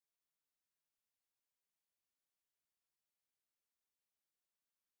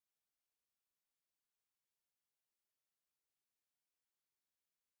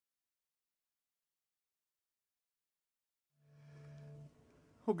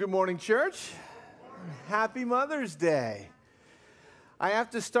Well, good morning, church. Happy Mother's Day. I have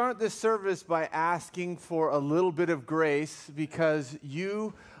to start this service by asking for a little bit of grace because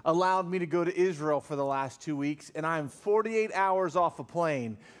you allowed me to go to Israel for the last 2 weeks, and I'm 48 hours off a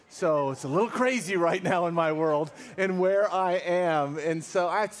plane. So it's a little crazy right now in my world and where I am. And so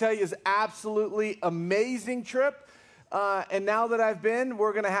I tell you, it's absolutely amazing trip. And now that I've been,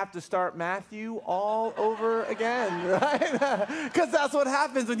 we're going to have to start Matthew all over again, right? Because that's what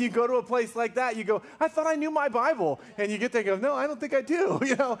happens when you go to a place like that. You go, I thought I knew my Bible. And you get there and go, no, I don't think I do.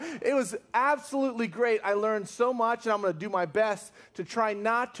 It was absolutely great. I learned so much, and I'm going to do my best to try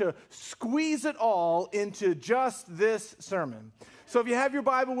not to squeeze it all into just this sermon. So if you have your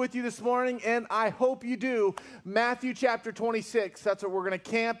Bible with you this morning, and I hope you do, Matthew chapter 26, that's where we're going to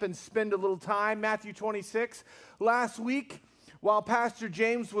camp and spend a little time, Matthew 26. Last week, while Pastor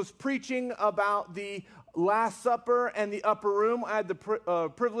James was preaching about the Last Supper and the upper room, I had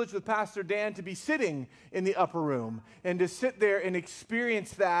the privilege with Pastor Dan to be sitting in the upper room and to sit there and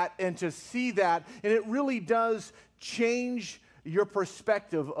experience that and to see that, and it really does change your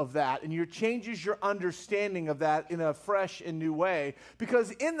perspective of that, and changes your understanding of that in a fresh and new way.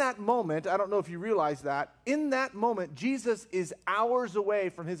 Because in that moment, I don't know if you realize that, in that moment, Jesus is hours away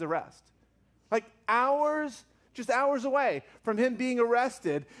from his arrest. Like hours, just hours away from him being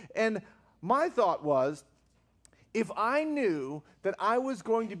arrested. And my thought was, if I knew that I was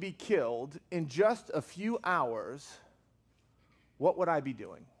going to be killed in just a few hours, what would I be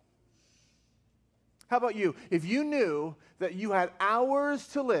doing? How about you? If you knew that you had hours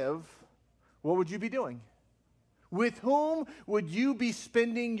to live, what would you be doing? With whom would you be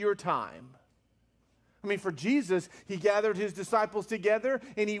spending your time? I mean, for Jesus, he gathered his disciples together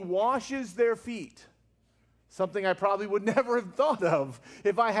and he washes their feet. Something I probably would never have thought of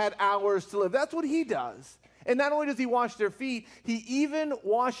if I had hours to live. That's what he does. And not only does he wash their feet, he even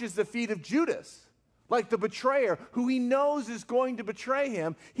washes the feet of Judas. Like the betrayer, who he knows is going to betray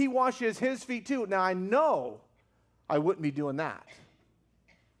him, he washes his feet too. Now, I know I wouldn't be doing that.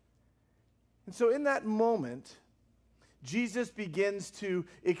 And so in that moment, Jesus begins to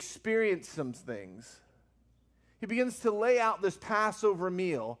experience some things. He begins to lay out this Passover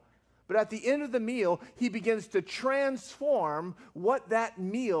meal. But at the end of the meal, he begins to transform what that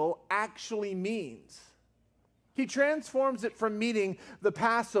meal actually means. He transforms it from meaning the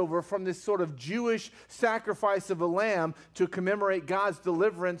Passover, from this sort of Jewish sacrifice of a lamb to commemorate God's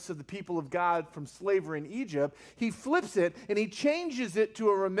deliverance of the people of God from slavery in Egypt. He flips it and he changes it to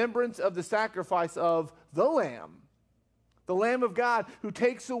a remembrance of the sacrifice of the Lamb of God who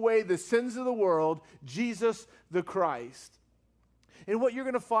takes away the sins of the world, Jesus the Christ. And what you're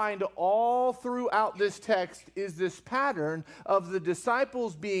going to find all throughout this text is this pattern of the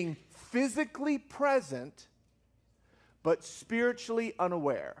disciples being physically present but spiritually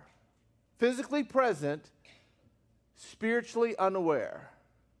unaware. Physically present, spiritually unaware.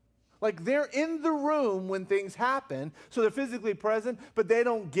 Like they're in the room when things happen, so they're physically present, but they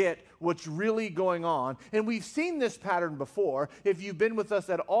don't get what's really going on. And we've seen this pattern before. If you've been with us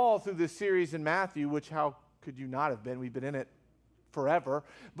at all through this series in Matthew, which how could you not have been? We've been in it forever.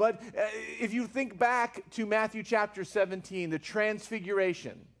 But if you think back to Matthew chapter 17, the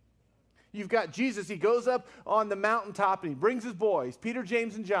transfiguration, you've got Jesus, he goes up on the mountaintop and he brings his boys, Peter,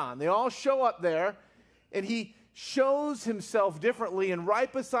 James, and John. They all show up there and he shows himself differently. And right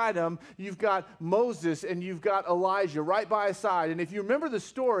beside him, you've got Moses and you've got Elijah right by his side. And if you remember the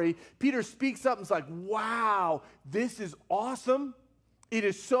story, Peter speaks up and is like, wow, this is awesome. It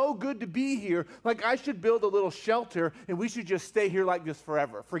is so good to be here. Like I should build a little shelter and we should just stay here like this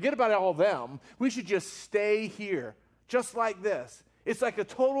forever. Forget about all of them. We should just stay here just like this. It's like a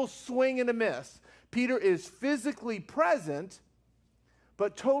total swing and a miss. Peter is physically present,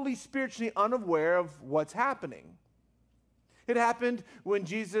 but totally spiritually unaware of what's happening. It happened when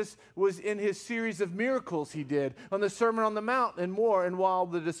Jesus was in his series of miracles he did on the Sermon on the Mount and more. And while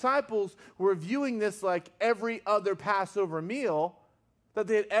the disciples were viewing this like every other Passover meal that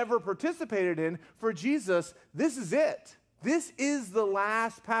they had ever participated in, for Jesus, this is it. This is the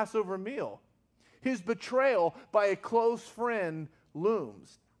last Passover meal. His betrayal by a close friend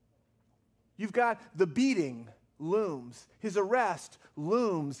looms. You've got the beating looms. His arrest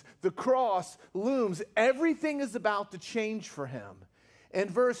looms. The cross looms. Everything is about to change for him. And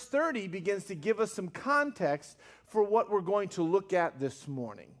verse 30 begins to give us some context for what we're going to look at this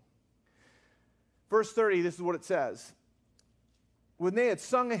morning. Verse 30, this is what it says. When they had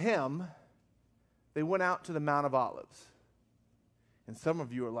sung a hymn, they went out to the Mount of Olives. And some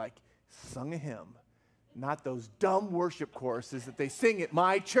of you are like, sung a hymn. Not those dumb worship choruses that they sing at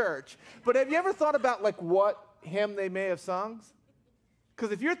my church. But have you ever thought about like what hymn they may have sung?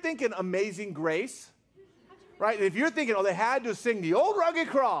 Because if you're thinking Amazing Grace, right? If you're thinking, oh, they had to sing the old rugged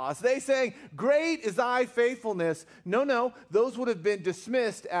cross, they sang, great is thy faithfulness. No, those would have been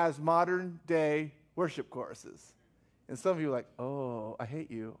dismissed as modern day worship choruses. And some of you are like, oh, I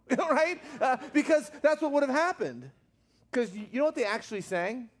hate you, right? Because that's what would have happened. Because you know what they actually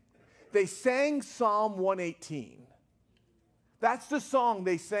sang? They sang Psalm 118. That's the song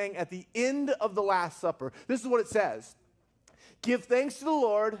they sang at the end of the Last Supper. This is what it says. Give thanks to the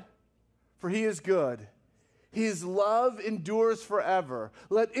Lord, for he is good. His love endures forever.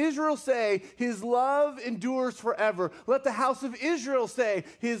 Let Israel say, his love endures forever. Let the house of Israel say,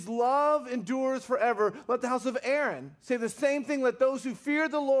 his love endures forever. Let the house of Aaron say the same thing. Let those who fear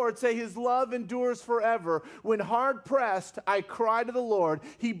the Lord say, his love endures forever. When hard pressed, I cried to the Lord.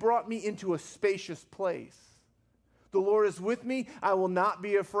 He brought me into a spacious place. The Lord is with me. I will not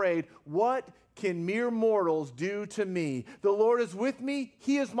be afraid. What can mere mortals do to me? The Lord is with me.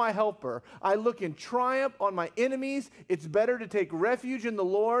 He is my helper. I look in triumph on my enemies. It's better to take refuge in the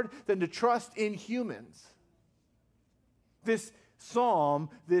Lord than to trust in humans. This psalm,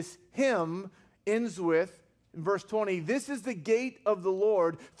 this hymn ends with, in verse 20, this is the gate of the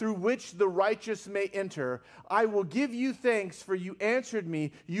Lord through which the righteous may enter. I will give you thanks, for you answered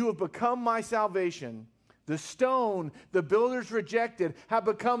me. You have become my salvation. The stone the builders rejected have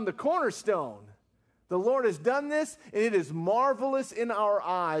become the cornerstone. The Lord has done this, and it is marvelous in our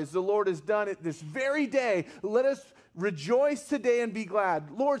eyes. The Lord has done it this very day. Let us rejoice today and be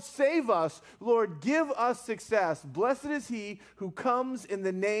glad. Lord, save us. Lord, give us success. Blessed is he who comes in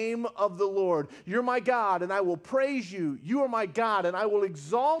the name of the Lord. You're my God, and I will praise you. You are my God, and I will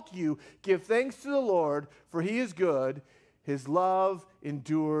exalt you. Give thanks to the Lord, for he is good. His love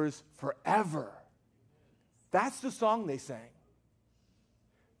endures forever. That's the song they sang.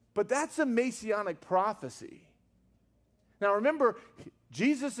 But that's a messianic prophecy. Now remember,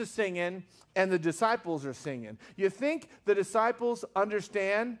 Jesus is singing and the disciples are singing. You think the disciples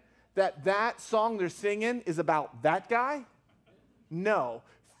understand that that song they're singing is about that guy? No.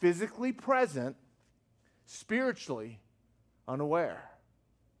 Physically present, spiritually unaware.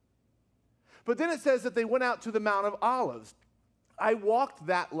 But then it says that they went out to the Mount of Olives. I walked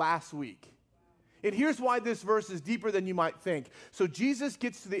that last week. And here's why this verse is deeper than you might think. So Jesus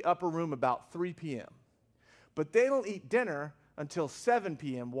gets to the upper room about 3 p.m. But they don't eat dinner until 7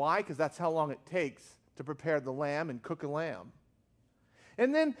 p.m. Why? Because that's how long it takes to prepare the lamb and cook a lamb.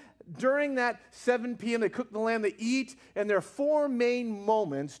 And then during that 7 p.m., they cook the lamb, they eat, and there are 4 main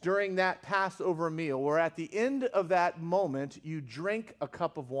moments during that Passover meal where at the end of that moment, you drink a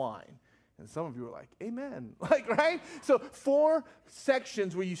cup of wine. And some of you are like, amen. Like, right? So 4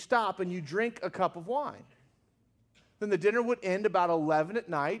 sections where you stop and you drink a cup of wine. Then the dinner would end about 11 at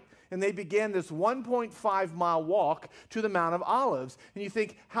night, and they began this 1.5-mile walk to the Mount of Olives. And you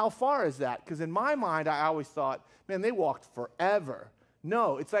think, how far is that? Because in my mind, I always thought, man, they walked forever.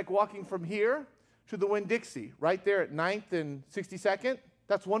 No, it's like walking from here to the Winn-Dixie, right there at 9th and 62nd.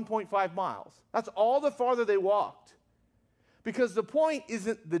 That's 1.5 miles. That's all the farther they walked. Because the point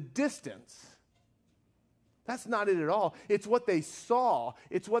isn't the distance. That's not it at all. It's what they saw.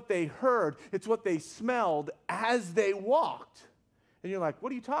 It's what they heard. It's what they smelled as they walked. And you're like,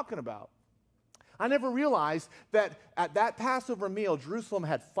 what are you talking about? I never realized that at that Passover meal, Jerusalem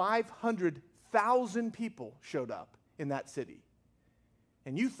had 500,000 people showed up in that city.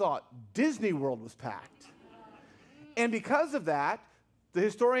 And you thought Disney World was packed. And because of that, the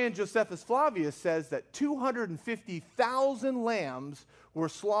historian Josephus Flavius says that 250,000 lambs were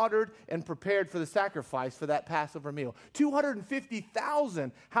slaughtered and prepared for the sacrifice for that Passover meal.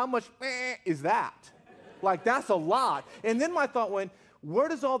 250,000. How much is that? Like, that's a lot. And then my thought went, where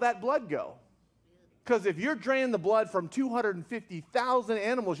does all that blood go? Because if you're draining the blood from 250,000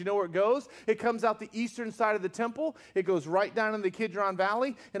 animals, you know where it goes? It comes out the eastern side of the temple. It goes right down in the Kidron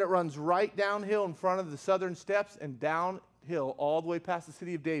Valley, and it runs right downhill in front of the southern steps and downhill all the way past the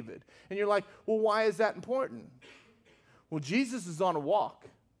city of David. And you're like, well, why is that important? Well, Jesus is on a walk.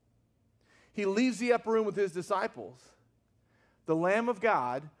 He leaves the upper room with his disciples. The Lamb of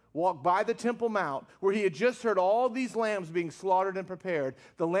God walked by the Temple Mount where he had just heard all these lambs being slaughtered and prepared.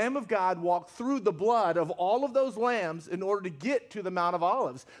 The Lamb of God walked through the blood of all of those lambs in order to get to the Mount of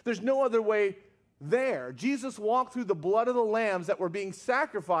Olives. There's no other way there. Jesus walked through the blood of the lambs that were being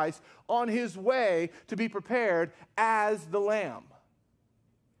sacrificed on his way to be prepared as the lamb.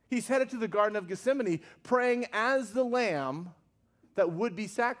 He's headed to the Garden of Gethsemane praying as the lamb that would be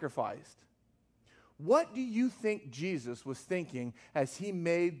sacrificed. What do you think Jesus was thinking as he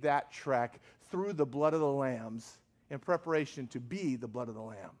made that trek through the blood of the lambs in preparation to be the blood of the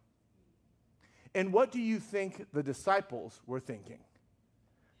lamb? And what do you think the disciples were thinking?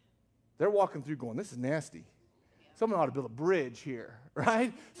 They're walking through going, this is nasty. Someone ought to build a bridge here,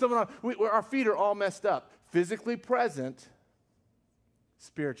 right? Our feet are all messed up. Physically present,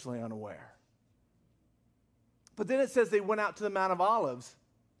 spiritually unaware. But then it says they went out to the Mount of Olives.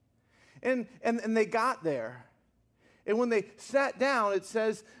 And they got there. And when they sat down, it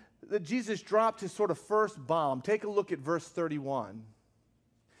says that Jesus dropped his sort of first bomb. Take a look at verse 31.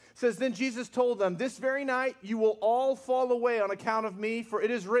 It says, then Jesus told them, this very night you will all fall away on account of me, for it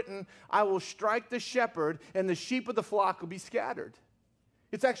is written, I will strike the shepherd, and the sheep of the flock will be scattered.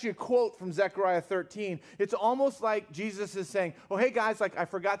 It's actually a quote from Zechariah 13. It's almost like Jesus is saying, oh, hey guys, I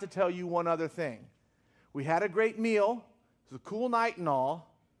forgot to tell you one other thing. We had a great meal. It was a cool night and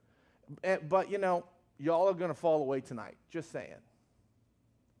all. But, y'all are going to fall away tonight. Just saying.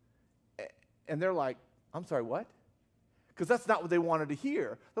 And they're like, I'm sorry, what? Because that's not what they wanted to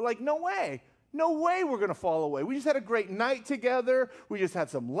hear. They're like, no way. No way we're going to fall away. We just had a great night together. We just had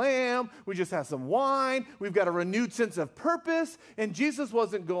some lamb. We just had some wine. We've got a renewed sense of purpose. And Jesus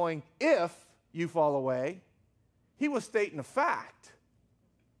wasn't going, if you fall away. He was stating a fact.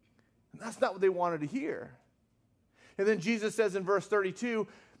 And that's not what they wanted to hear. And then Jesus says in verse 32,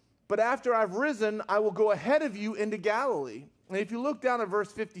 but after I've risen, I will go ahead of you into Galilee. And if you look down at verse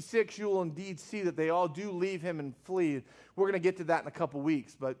 56, you will indeed see that they all do leave him and flee. We're going to get to that in a couple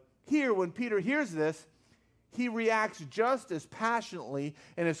weeks. But here, when Peter hears this, he reacts just as passionately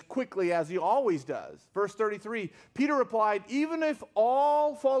and as quickly as he always does. Verse 33, Peter replied, even if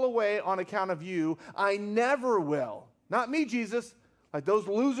all fall away on account of you, I never will. Not me, Jesus. Like those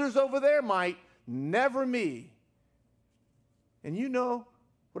losers over there might, never me. And you know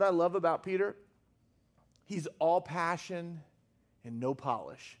what I love about Peter? He's all passion and no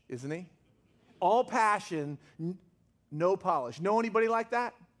polish, isn't he? All passion, no polish. Know anybody like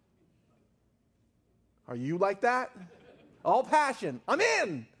that? Are you like that? All passion. I'm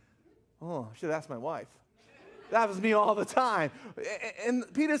in. Oh, I should ask my wife. That happens to me all the time.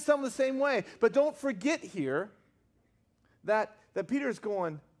 And Peter's some the same way. But don't forget here that Peter's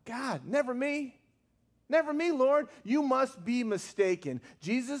going, God, never me. Never me, Lord. You must be mistaken.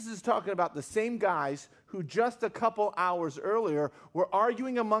 Jesus is talking about the same guys who just a couple hours earlier were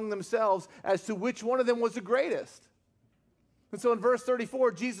arguing among themselves as to which one of them was the greatest. And so in verse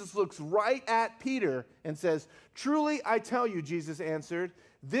 34, Jesus looks right at Peter and says, truly I tell you, Jesus answered,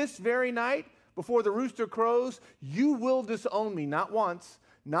 this very night before the rooster crows, you will disown me, not once,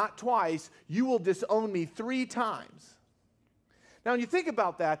 not twice. You will disown me 3 times. Now, when you think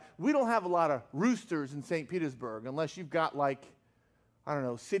about that, we don't have a lot of roosters in St. Petersburg unless you've got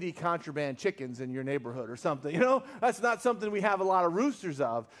city contraband chickens in your neighborhood or something. That's not something we have a lot of roosters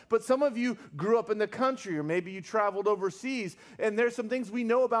of. But some of you grew up in the country or maybe you traveled overseas, and there's some things we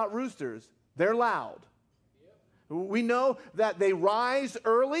know about roosters. They're loud. Yep. We know that they rise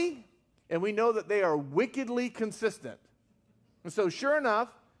early, and we know that they are wickedly consistent. And so sure enough,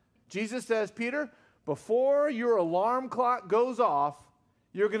 Jesus says, Peter, before your alarm clock goes off,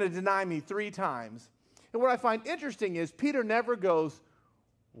 you're going to deny me 3 times. And what I find interesting is Peter never goes,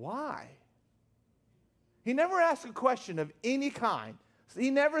 why? He never asks a question of any kind.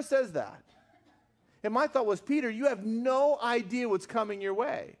 He never says that. And my thought was, Peter, you have no idea what's coming your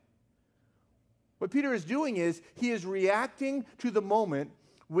way. What Peter is doing is he is reacting to the moment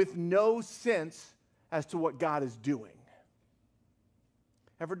with no sense as to what God is doing.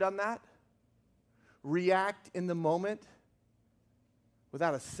 Ever done that? React in the moment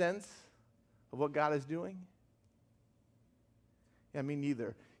without a sense of what God is doing? Yeah, me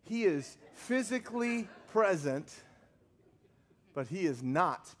neither. He is physically present, but he is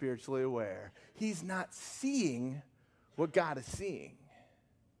not spiritually aware. He's not seeing what God is seeing.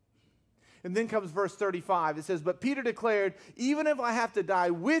 And then comes verse 35. It says, but Peter declared, even if I have to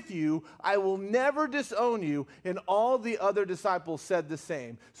die with you, I will never disown you. And all the other disciples said the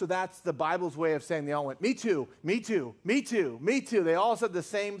same. So that's the Bible's way of saying they all went, me too, me too, me too, me too. They all said the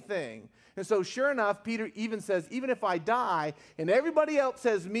same thing. And so sure enough, Peter even says, even if I die and everybody else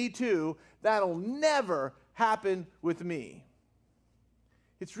says me too, that'll never happen with me.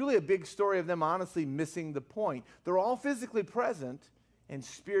 It's really a big story of them honestly missing the point. They're all physically present and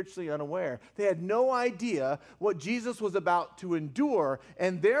spiritually unaware. They had no idea what Jesus was about to endure,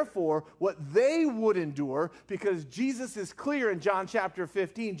 and therefore what they would endure, because Jesus is clear in John chapter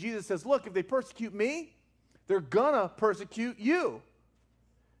 15. Jesus says, look, if they persecute me, they're gonna persecute you.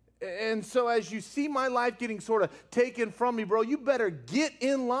 And so as you see my life getting sort of taken from me, bro, you better get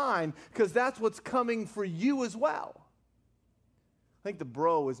in line, because that's what's coming for you as well. I think the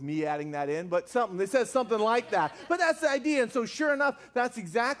bro is me adding that in, but it says something like that. But that's the idea. And so sure enough, that's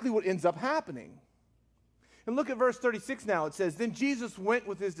exactly what ends up happening. And look at verse 36 now. It says, then Jesus went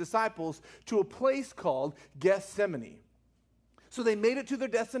with his disciples to a place called Gethsemane. So they made it to their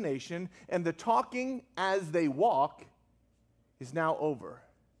destination, and the talking as they walk is now over.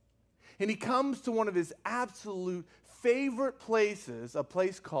 And he comes to one of his absolute favorite places, a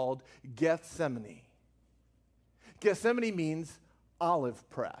place called Gethsemane. Gethsemane means olive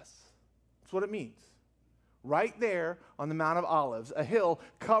press. That's what it means. Right there on the Mount of Olives, a hill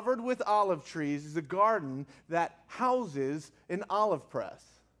covered with olive trees, is a garden that houses an olive press.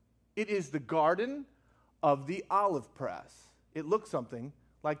 It is the garden of the olive press. It looks something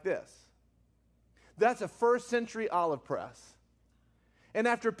like this. That's a first century olive press. And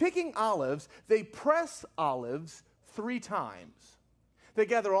after picking olives, they press olives 3 times. They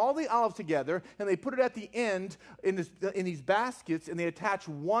gather all the olives together, and they put it at the end in these baskets, and they attach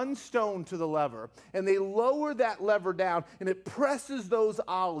 1 stone to the lever. And they lower that lever down, and it presses those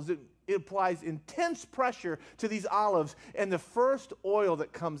olives. It applies intense pressure to these olives, and the first oil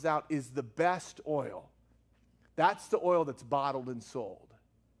that comes out is the best oil. That's the oil that's bottled and sold.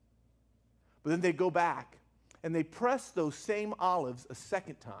 But then they go back, and they press those same olives a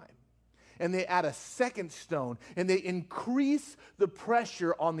second time. And they add a second stone, and they increase the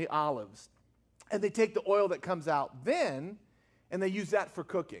pressure on the olives. And they take the oil that comes out then, and they use that for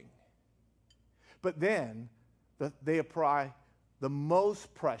cooking. But then they apply the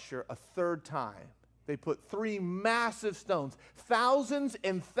most pressure a third time. They put 3 massive stones, thousands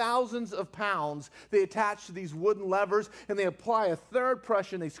and thousands of pounds. They attach to these wooden levers, and they apply a third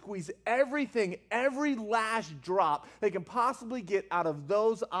pressure, and they squeeze everything, every last drop they can possibly get out of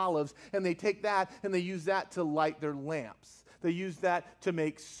those olives, and they take that, and they use that to light their lamps. They use that to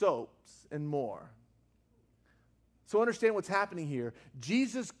make soaps and more. So understand what's happening here.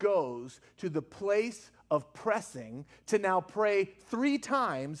 Jesus goes to the place of pressing to now pray 3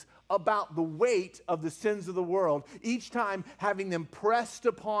 times about the weight of the sins of the world, each time having them pressed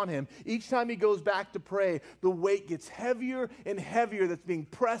upon him. Each time he goes back to pray, the weight gets heavier and heavier that's being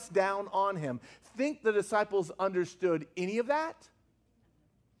pressed down on him. Think the disciples understood any of that?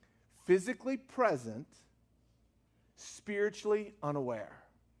 Physically present, spiritually unaware.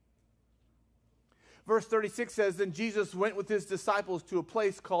 Verse 36 says, then Jesus went with his disciples to a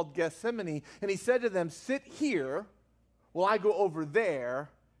place called Gethsemane, and he said to them, sit here while I go over there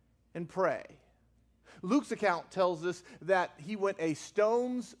and pray. Luke's account tells us that he went a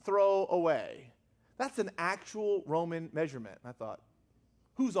stone's throw away. That's an actual Roman measurement. I thought,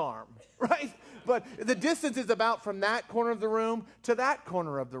 whose arm, right? But the distance is about from that corner of the room to that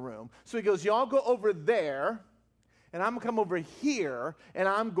corner of the room. So he goes, y'all go over there, and I'm going to come over here, and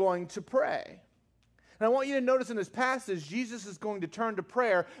I'm going to pray. And I want you to notice in this passage, Jesus is going to turn to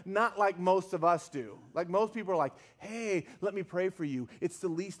prayer not like most of us do. Like most people are like, hey, let me pray for you. It's the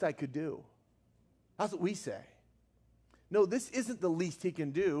least I could do. That's what we say. No, this isn't the least he can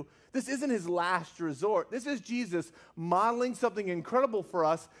do. This isn't his last resort. This is Jesus modeling something incredible for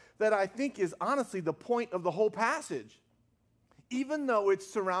us that I think is honestly the point of the whole passage. Even though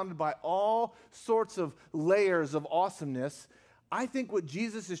it's surrounded by all sorts of layers of awesomeness, I think what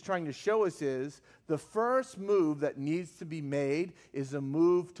Jesus is trying to show us is the first move that needs to be made is a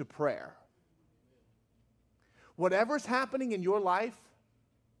move to prayer. Whatever's happening in your life,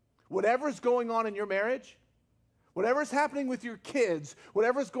 whatever's going on in your marriage, whatever's happening with your kids,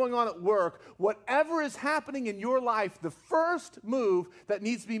 whatever's going on at work, whatever is happening in your life, the first move that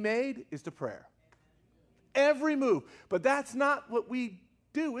needs to be made is to prayer. Every move. But that's not what we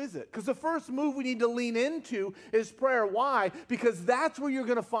do, is it? Because the first move we need to lean into is prayer. Why? Because that's where you're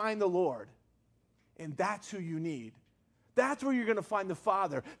going to find the Lord. And that's who you need. That's where you're going to find the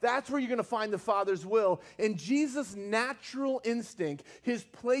Father. That's where you're going to find the Father's will. And Jesus' natural instinct, his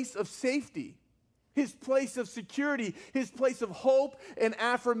place of safety, his place of security, his place of hope and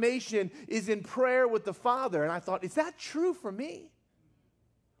affirmation is in prayer with the Father. And I thought, is that true for me?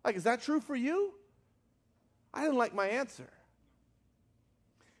 Like, is that true for you? I didn't like my answer.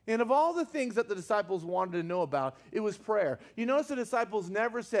 And of all the things that the disciples wanted to know about, it was prayer. You notice the disciples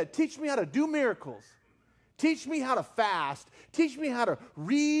never said, teach me how to do miracles. Teach me how to fast. Teach me how to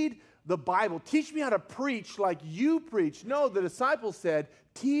read the Bible. Teach me how to preach like you preach. No, the disciples said,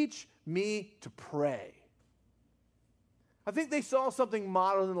 teach me to pray. I think they saw something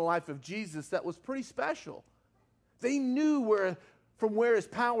modeled in the life of Jesus that was pretty special. They knew from where his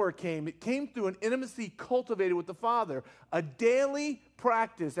power came. It came through an intimacy cultivated with the Father, a daily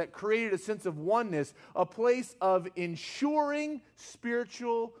practice that created a sense of oneness, a place of ensuring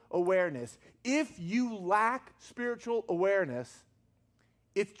spiritual awareness. If you lack spiritual awareness,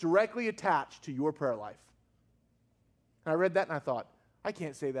 it's directly attached to your prayer life. And I read that and I thought, I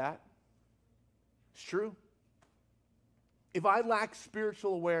can't say that. It's true. If I lack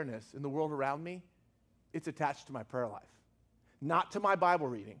spiritual awareness in the world around me, it's attached to my prayer life. Not to my Bible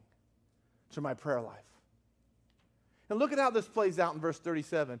reading, to my prayer life. And look at how this plays out in verse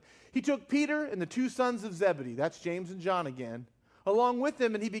 37. He took Peter and the two sons of Zebedee, that's James and John again, along with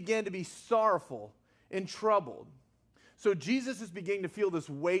him, and he began to be sorrowful and troubled. So Jesus is beginning to feel this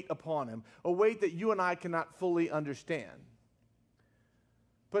weight upon him, a weight that you and I cannot fully understand.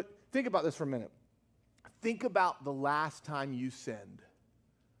 But think about this for a minute. Think about the last time you sinned.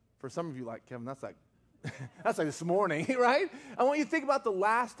 For some of you, like, Kevin, that's like this morning, right? I want you to think about the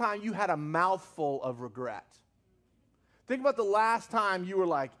last time you had a mouthful of regret. Think about the last time you were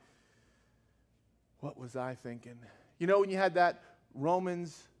like, what was I thinking? You know, when you had that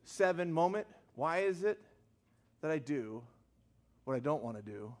Romans 7 moment, why is it that I do what I don't want to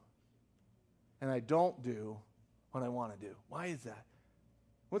do, and I don't do what I want to do? Why is that?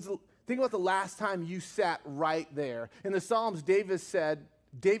 Think about the last time you sat right there. In the Psalms, David said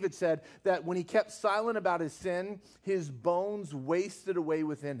that when he kept silent about his sin, his bones wasted away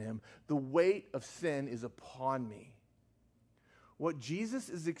within him. The weight of sin is upon me. What Jesus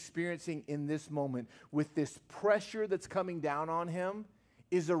is experiencing in this moment with this pressure that's coming down on him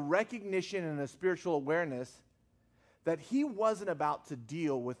is a recognition and a spiritual awareness that he wasn't about to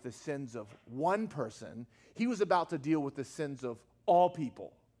deal with the sins of one person. He was about to deal with the sins of all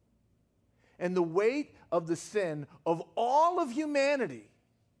people. And the weight of the sin of all of humanity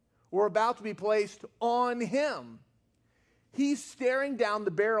were about to be placed on him. He's staring down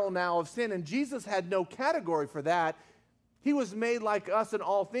the barrel now of sin, and Jesus had no category for that. He was made like us in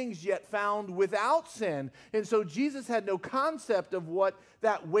all things, yet found without sin. And so Jesus had no concept of what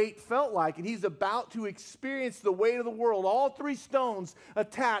that weight felt like. And he's about to experience the weight of the world, all three stones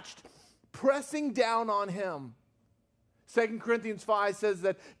attached, pressing down on him. 2 Corinthians 5 says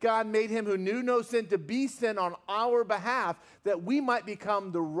that God made him who knew no sin to be sin on our behalf, that we might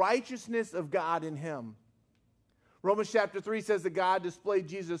become the righteousness of God in him. Romans chapter 3 says that God displayed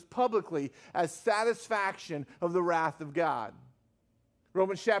Jesus publicly as satisfaction of the wrath of God.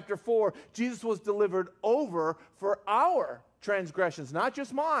 Romans chapter 4, Jesus was delivered over for our transgressions, not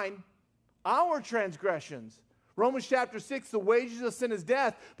just mine, our transgressions. Romans chapter 6, the wages of sin is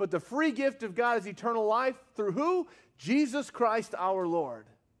death, but the free gift of God is eternal life through who? Jesus Christ our Lord.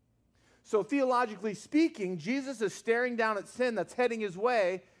 So theologically speaking, Jesus is staring down at sin that's heading his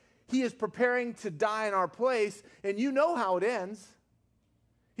way. He is preparing to die in our place, and you know how it ends.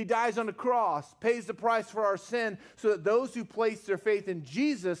 He dies on the cross, pays the price for our sin, so that those who place their faith in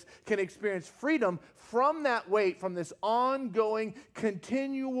Jesus can experience freedom from that weight, from this ongoing,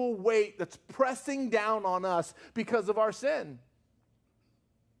 continual weight that's pressing down on us because of our sin.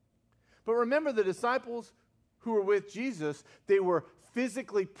 But remember, the disciples who were with Jesus, they were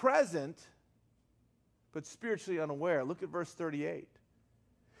physically present, but spiritually unaware. Look at verse 38.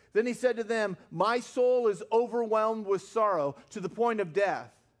 Then he said to them, my soul is overwhelmed with sorrow to the point of death.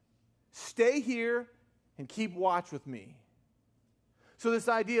 Stay here and keep watch with me. So this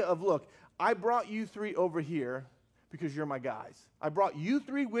idea of, look, I brought you three over here because you're my guys. I brought you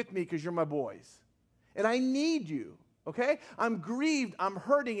three with me because you're my boys. And I need you, okay? I'm grieved, I'm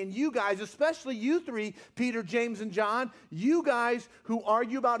hurting, and you guys, especially you three, Peter, James, and John, you guys who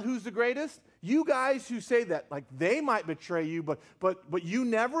argue about who's the greatest, you guys who say that, like, they might betray you, but you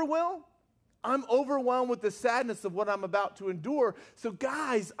never will, I'm overwhelmed with the sadness of what I'm about to endure. So,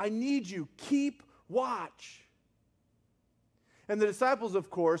 guys, I need you. Keep watch. And the disciples, of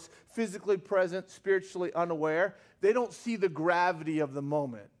course, physically present, spiritually unaware, they don't see the gravity of the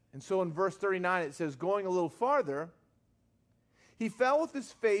moment. And so in verse 39, it says, going a little farther, he fell with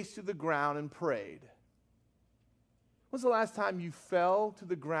his face to the ground and prayed. When was the last time you fell to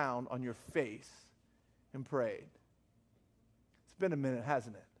the ground on your face and prayed? It's been a minute,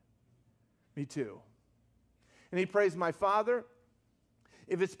 hasn't it? Me too. And he prays, my Father,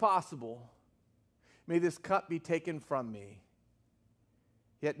 if it's possible, may this cup be taken from me,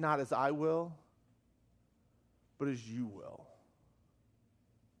 yet not as I will, but as you will.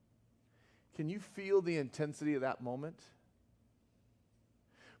 Can you feel the intensity of that moment?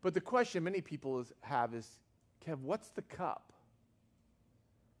 But the question many people have is, Kev, what's the cup?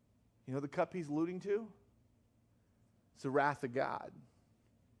 You know the cup he's alluding to? It's the wrath of God.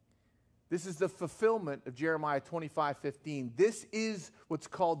 This is the fulfillment of Jeremiah 25:15. This is what's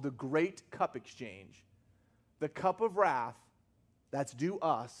called the great cup exchange. The cup of wrath that's due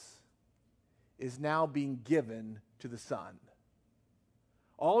us is now being given to the Son.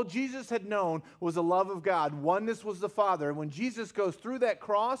 All Jesus had known was the love of God. Oneness was the Father. And when Jesus goes through that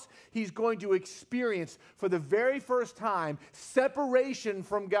cross, he's going to experience for the very first time separation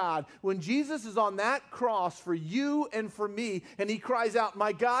from God. When Jesus is on that cross for you and for me, and he cries out,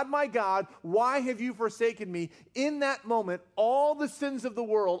 my God, why have you forsaken me? In that moment, all the sins of the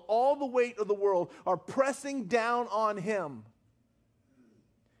world, all the weight of the world are pressing down on him.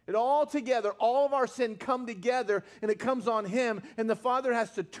 It all together, all of our sin come together, and it comes on him, and the Father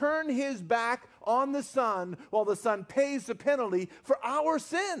has to turn his back on the Son while the Son pays the penalty for our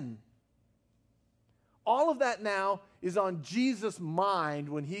sin. All of that now is on Jesus' mind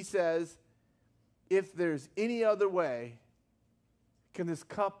when he says, if there's any other way, can this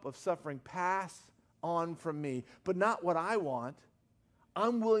cup of suffering pass on from me? But not what I want.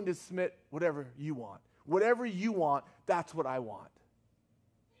 I'm willing to submit whatever you want. Whatever you want, that's what I want.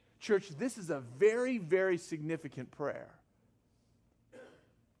 Church, this is a very, very significant prayer.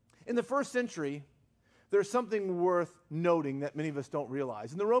 In the first century, there's something worth noting that many of us don't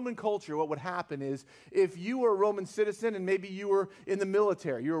realize. In the Roman culture, what would happen is if you were a Roman citizen and maybe you were in the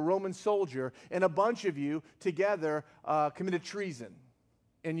military, you're a Roman soldier, and a bunch of you together committed treason,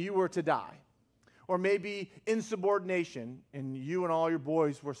 and you were to die. Or maybe insubordination, and you and all your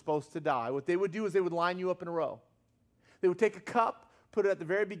boys were supposed to die. What they would do is they would line you up in a row. They would take a cup, put it at the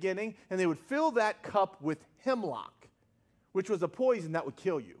very beginning, and they would fill that cup with hemlock, which was a poison that would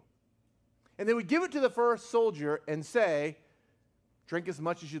kill you. And they would give it to the first soldier and say, drink as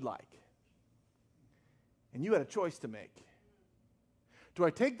much as you'd like. And you had a choice to make. Do I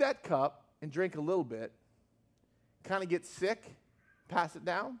take that cup and drink a little bit, kind of get sick, pass it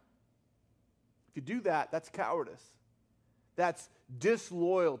down? If you do that, that's cowardice. That's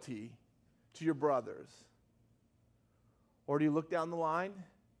disloyalty to your brothers. Or do you look down the line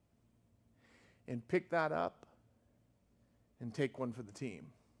and pick that up and take one for the team?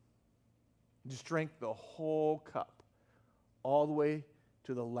 Just drink the whole cup, all the way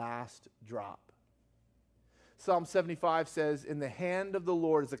to the last drop. Psalm 75 says, in the hand of the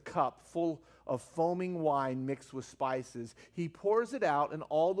Lord is a cup full of foaming wine mixed with spices. He pours it out, and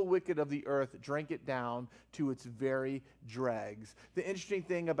all the wicked of the earth drink it down to its very dregs. The interesting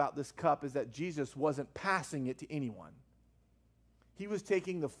thing about this cup is that Jesus wasn't passing it to anyone. He was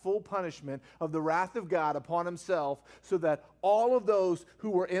taking the full punishment of the wrath of God upon himself so that all of those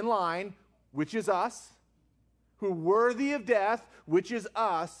who were in line, which is us, who were worthy of death, which is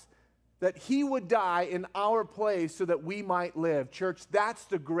us, that he would die in our place so that we might live. Church, that's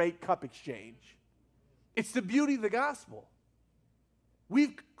the great cup exchange. It's the beauty of the gospel.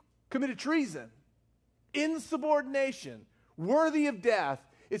 We've committed treason, insubordination, worthy of death.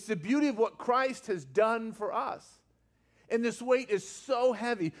 It's the beauty of what Christ has done for us. And this weight is so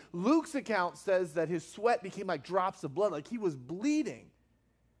heavy. Luke's account says that his sweat became like drops of blood, like he was bleeding.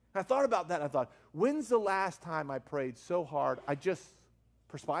 I thought about that, and I thought, when's the last time I prayed so hard I just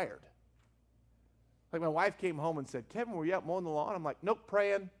perspired? Like my wife came home and said, Kevin, were you out mowing the lawn? I'm like, nope,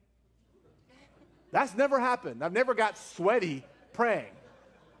 praying. That's never happened. I've never got sweaty praying.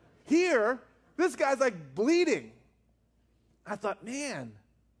 Here, this guy's like bleeding. I thought, man,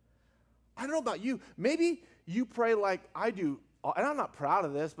 I don't know about you. Maybe you pray like I do, and I'm not proud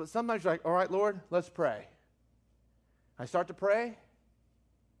of this, but sometimes you're like, all right, Lord, let's pray. I start to pray,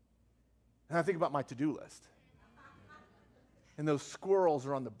 and I think about my to-do list. And those squirrels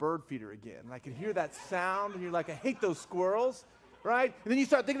are on the bird feeder again. And I can hear that sound, and you're like, I hate those squirrels, right? And then you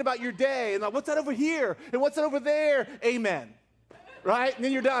start thinking about your day, and like, what's that over here? And what's that over there? Amen, right? And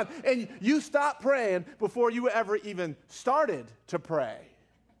then you're done. And you stop praying before you ever even started to pray.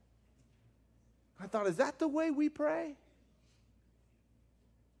 I thought, is that the way we pray?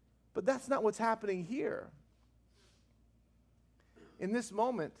 But that's not what's happening here. In this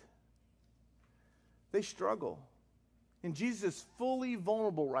moment, they struggle. And Jesus is fully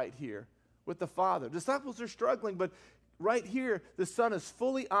vulnerable right here with the Father. Disciples are struggling, but right here, the Son is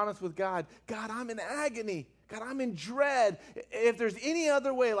fully honest with God. God, I'm in agony. God, I'm in dread. If there's any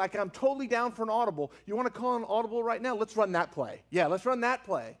other way, like I'm totally down for an audible, you want to call an audible right now? Let's run that play. Yeah, let's run that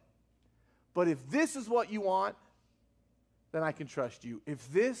play. But if this is what you want, then I can trust you. If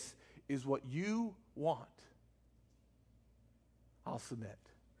this is what you want, I'll submit.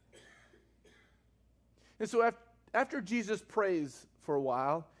 And so after Jesus prays for a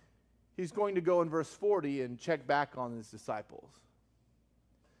while, he's going to go in verse 40 and check back on his disciples.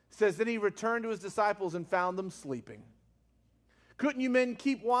 It says, then he returned to his disciples and found them sleeping. Couldn't you men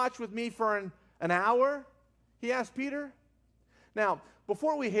keep watch with me for an hour? He asked Peter. Now,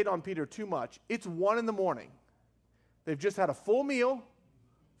 before we hate on Peter too much, it's 1 a.m. They've just had a full meal,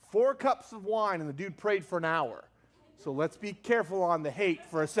 4 cups of wine, and the dude prayed for an hour. So let's be careful on the hate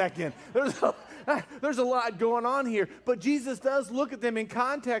for a second. There's a lot going on here. But Jesus does look at them in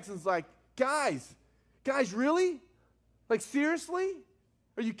context and is like, guys, really? Like, seriously?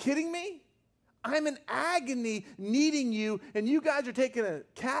 Are you kidding me? I'm in agony needing you, and you guys are taking a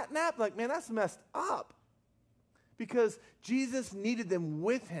cat nap? Like, man, that's messed up. Because Jesus needed them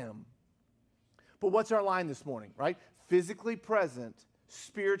with him. But what's our line this morning, right? Physically present,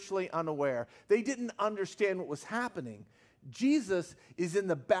 spiritually unaware. They didn't understand what was happening. Jesus is in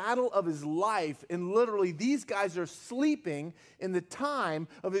the battle of his life, and literally these guys are sleeping in the time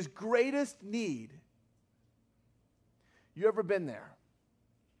of his greatest need. You ever been there?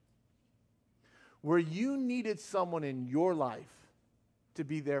 Where you needed someone in your life to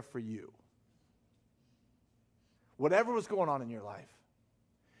be there for you. Whatever was going on in your life,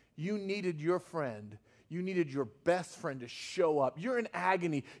 you needed your friend. You needed your best friend to show up. You're in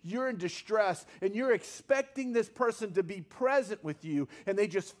agony. You're in distress. And you're expecting this person to be present with you. And they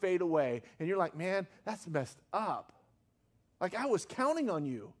just fade away. And you're like, man, that's messed up. Like, I was counting on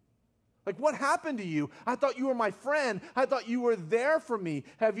you. Like, what happened to you? I thought you were my friend. I thought you were there for me.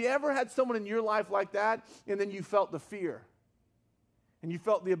 Have you ever had someone in your life like that? And then you felt the fear. And you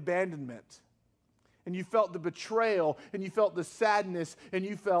felt the abandonment. And you felt the betrayal, and you felt the sadness, and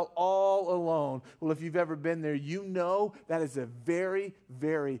you felt all alone. Well, if you've ever been there, you know that is a very,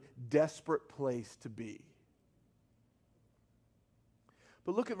 very desperate place to be.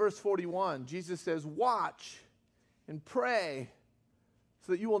 But look at verse 41. Jesus says, watch and pray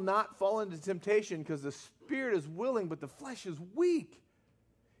so that you will not fall into temptation, because the spirit is willing, but the flesh is weak.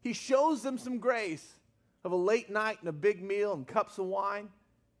 He shows them some grace of a late night and a big meal and cups of wine.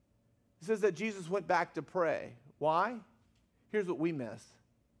 It says that Jesus went back to pray. Why? Here's what we miss.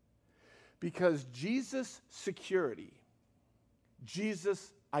 Because Jesus' security,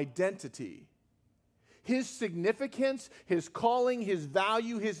 Jesus' identity, his significance, his calling, his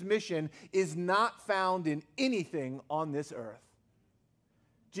value, his mission is not found in anything on this earth.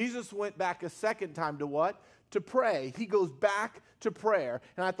 Jesus went back a second time to what? To pray. He goes back to prayer.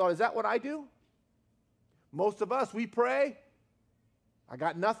 And I thought, is that what I do? Most of us, we pray. I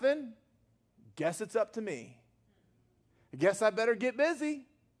got nothing. Guess it's up to me. I guess I better get busy.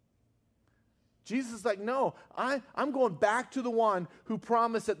 Jesus is like, no, I'm going back to the one who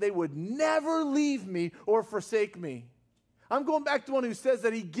promised that they would never leave me or forsake me. I'm going back to one who says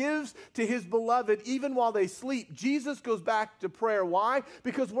that he gives to his beloved even while they sleep. Jesus goes back to prayer. Why?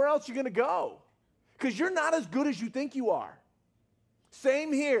 Because where else are you going to go? Because you're not as good as you think you are.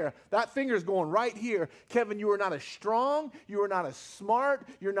 Same here. That finger's going right here. Kevin, you are not as strong. You are not as smart.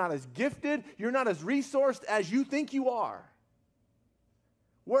 You're not as gifted. You're not as resourced as you think you are.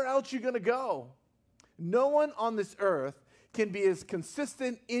 Where else are you going to go? No one on this earth can be as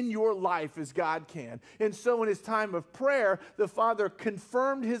consistent in your life as God can. And so in his time of prayer, the Father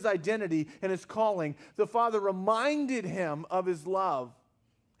confirmed his identity and his calling. The Father reminded him of his love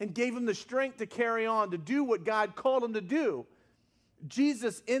and gave him the strength to carry on, to do what God called him to do.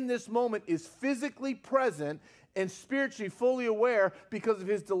 Jesus in this moment is physically present and spiritually fully aware because of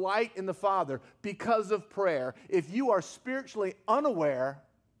his delight in the Father, because of prayer. If you are spiritually unaware,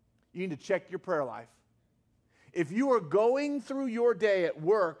 you need to check your prayer life. If you are going through your day at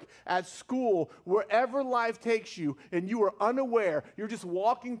work, at school, wherever life takes you, and you are unaware, you're just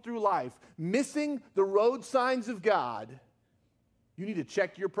walking through life, missing the road signs of God, you need to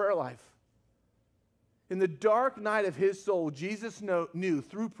check your prayer life. In the dark night of his soul, Jesus knew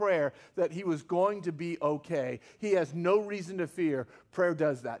through prayer that he was going to be okay. He has no reason to fear. Prayer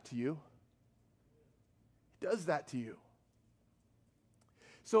does that to you. It does that to you.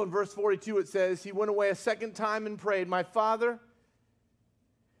 So in verse 42 it says, he went away a second time and prayed, my Father,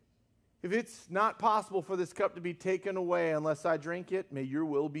 if it's not possible for this cup to be taken away unless I drink it, may your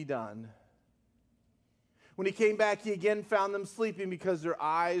will be done. When he came back, he again found them sleeping because their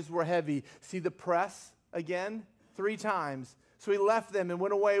eyes were heavy. See the press again? 3 times. So he left them and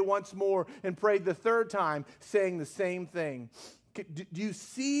went away once more and prayed the third time, saying the same thing. Do you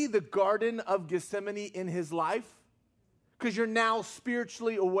see the Garden of Gethsemane in his life? Because you're now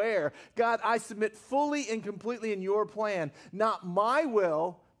spiritually aware. God, I submit fully and completely in your plan. Not my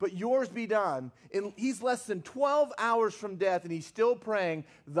will, but yours be done. And he's less than 12 hours from death, and he's still praying,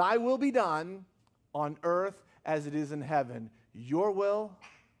 thy will be done on earth as it is in heaven. Your will,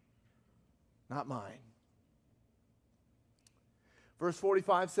 not mine. Verse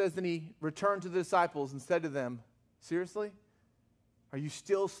 45 says, then he returned to the disciples and said to them, seriously? Are you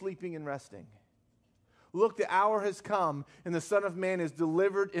still sleeping and resting? Look, the hour has come, and the Son of Man is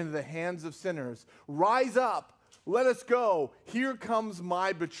delivered into the hands of sinners. Rise up, let us go. Here comes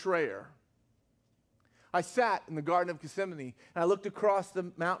my betrayer. I sat in the Garden of Gethsemane, and I looked across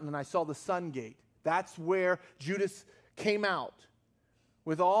the mountain, and I saw the Sun Gate. That's where Judas came out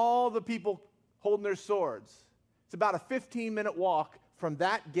with all the people holding their swords. It's about a 15-minute walk from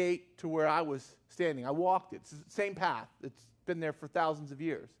that gate to where I was standing. I walked it. It's the same path. It's been there for thousands of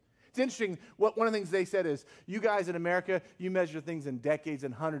years. It's interesting. One of the things they said is, you guys in America, you measure things in decades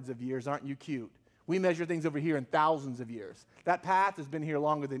and hundreds of years. Aren't you cute? We measure things over here in thousands of years. That path has been here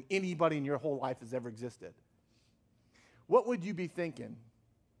longer than anybody in your whole life has ever existed. What would you be thinking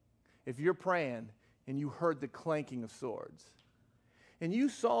if you're praying and you heard the clanking of swords? And you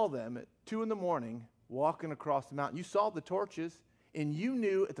saw them at 2 in the morning walking across the mountain. You saw the torches, and you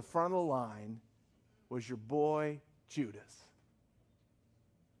knew at the front of the line was your boy Judas.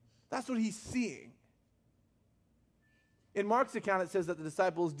 That's what he's seeing. In Mark's account, it says that the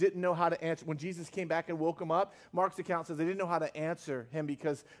disciples didn't know how to answer. When Jesus came back and woke them up, Mark's account says they didn't know how to answer him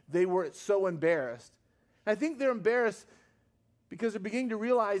because they were so embarrassed. And I think they're embarrassed because they're beginning to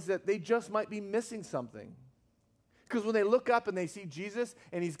realize that they just might be missing something. Because when they look up and they see Jesus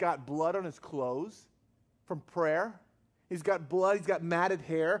and he's got blood on his clothes from prayer, he's got blood, he's got matted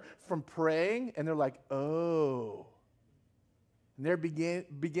hair from praying, and they're like, oh. And they're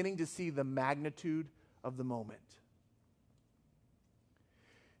beginning to see the magnitude of the moment.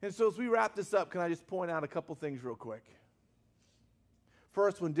 And so as we wrap this up, can I just point out a couple things real quick?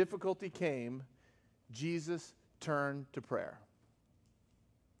 First, when difficulty came, Jesus turned to prayer.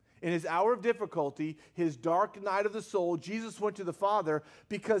 In his hour of difficulty, his dark night of the soul, Jesus went to the Father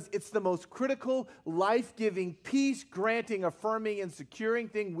because it's the most critical, life-giving, peace-granting, affirming, and securing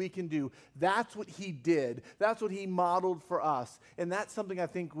thing we can do. That's what he did. That's what he modeled for us. And that's something I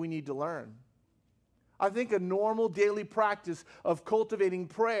think we need to learn. I think a normal daily practice of cultivating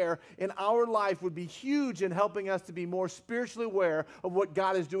prayer in our life would be huge in helping us to be more spiritually aware of what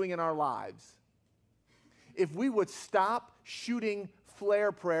God is doing in our lives. If we would stop shooting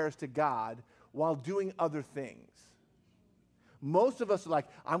flare prayers to God while doing other things. Most of us are like,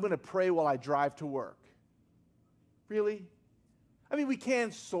 I'm going to pray while I drive to work. Really? I mean, we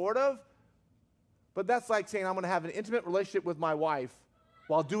can sort of, but that's like saying I'm going to have an intimate relationship with my wife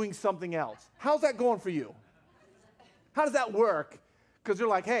while doing something else. How's that going for you? How does that work? Because they're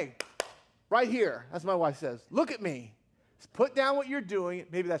like, hey, right here, as my wife says, look at me. Just put down what you're doing.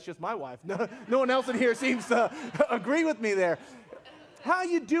 Maybe that's just my wife. No one else in here seems to agree with me there. How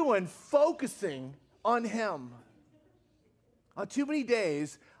you doing focusing on him? On too many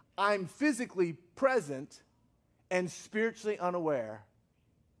days, I'm physically present and spiritually unaware.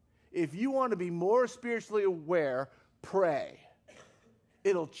 If you want to be more spiritually aware, pray.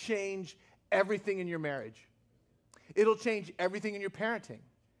 It'll change everything in your marriage. It'll change everything in your parenting.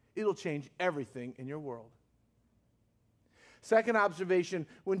 It'll change everything in your world. Second observation,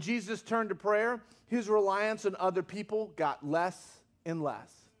 when Jesus turned to prayer, his reliance on other people got less and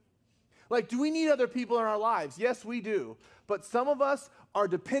less. Like, do we need other people in our lives? Yes, we do. But some of us are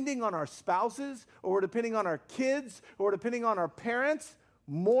depending on our spouses, or we're depending on our kids, or we're depending on our parents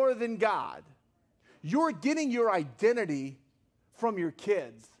more than God. You're getting your identity from your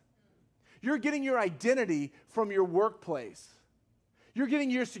kids. You're getting your identity from your workplace. You're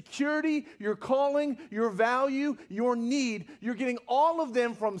getting your security, your calling, your value, your need. You're getting all of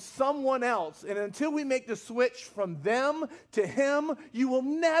them from someone else. And until we make the switch from them to him, you will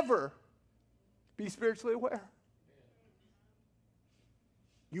never be spiritually aware.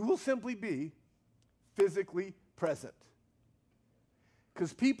 You will simply be physically present.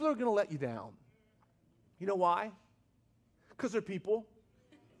 Because people are going to let you down. You know why? Because they're people.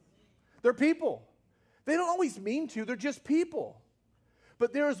 They're people. They don't always mean to. They're just people.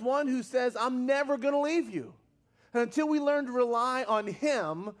 But there is one who says, I'm never going to leave you. And until we learn to rely on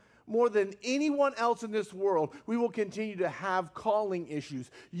him more than anyone else in this world, we will continue to have calling issues.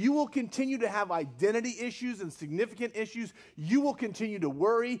 You will continue to have identity issues and significant issues. You will continue to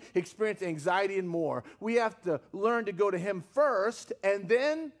worry, experience anxiety, and more. We have to learn to go to him first, and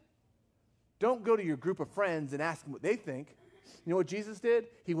then don't go to your group of friends and ask them what they think. You know what Jesus did?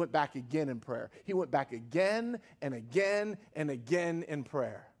 He went back again in prayer. He went back again and again and again in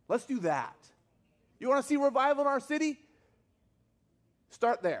prayer. Let's do that. You want to see revival in our city?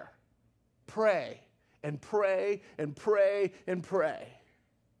 Start there. Pray and pray and pray and pray.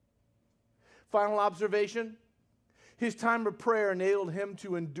 Final observation. His time of prayer enabled him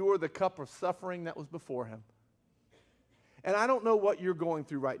to endure the cup of suffering that was before him. And I don't know what you're going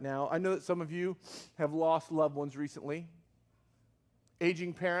through right now. I know that some of you have lost loved ones recently.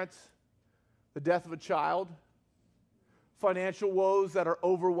 Aging parents, the death of a child, financial woes that are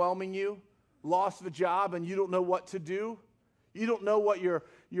overwhelming you, loss of a job and you don't know what to do. You don't know what your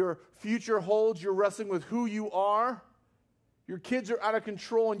your future holds. You're wrestling with who you are. Your kids are out of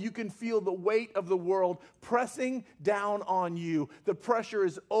control, and you can feel the weight of the world pressing down on you. The pressure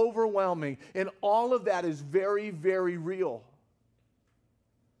is overwhelming, and all of that is very, very real.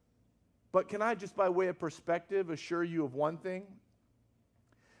 But can I, just by way of perspective, assure you of one thing?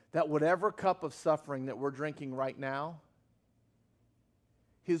 That whatever cup of suffering that we're drinking right now,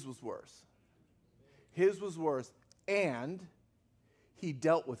 his was worse. His was worse, and he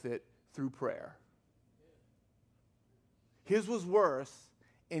dealt with it through prayer. His was worse,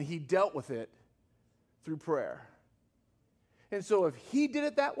 and he dealt with it through prayer. And so if he did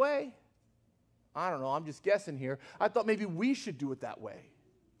it that way, I don't know, I'm just guessing here. I thought maybe we should do it that way.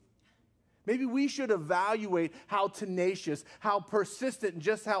 Maybe we should evaluate how tenacious, how persistent, and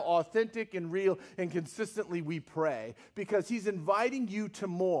just how authentic and real and consistently we pray, because he's inviting you to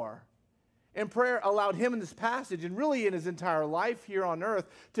more. And prayer allowed him in this passage, and really in his entire life here on earth,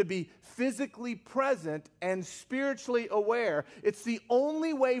 to be physically present and spiritually aware. It's the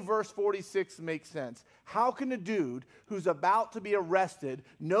only way verse 46 makes sense. How can a dude who's about to be arrested,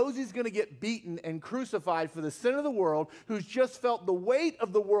 knows he's going to get beaten and crucified for the sin of the world, who's just felt the weight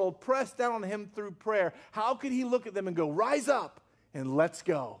of the world pressed down on him through prayer, how can he look at them and go, rise up and let's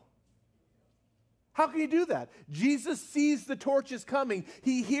go? How can you do that? Jesus sees the torches coming.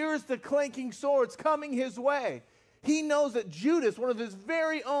 He hears the clanking swords coming his way. He knows that Judas, one of his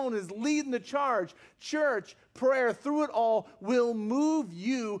very own, is leading the charge. Church, prayer through it all will move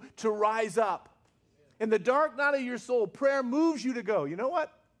you to rise up. In the dark night of your soul, prayer moves you to go, you know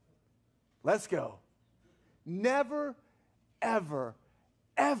what? Let's go. Never, ever,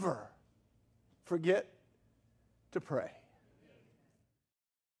 ever forget to pray.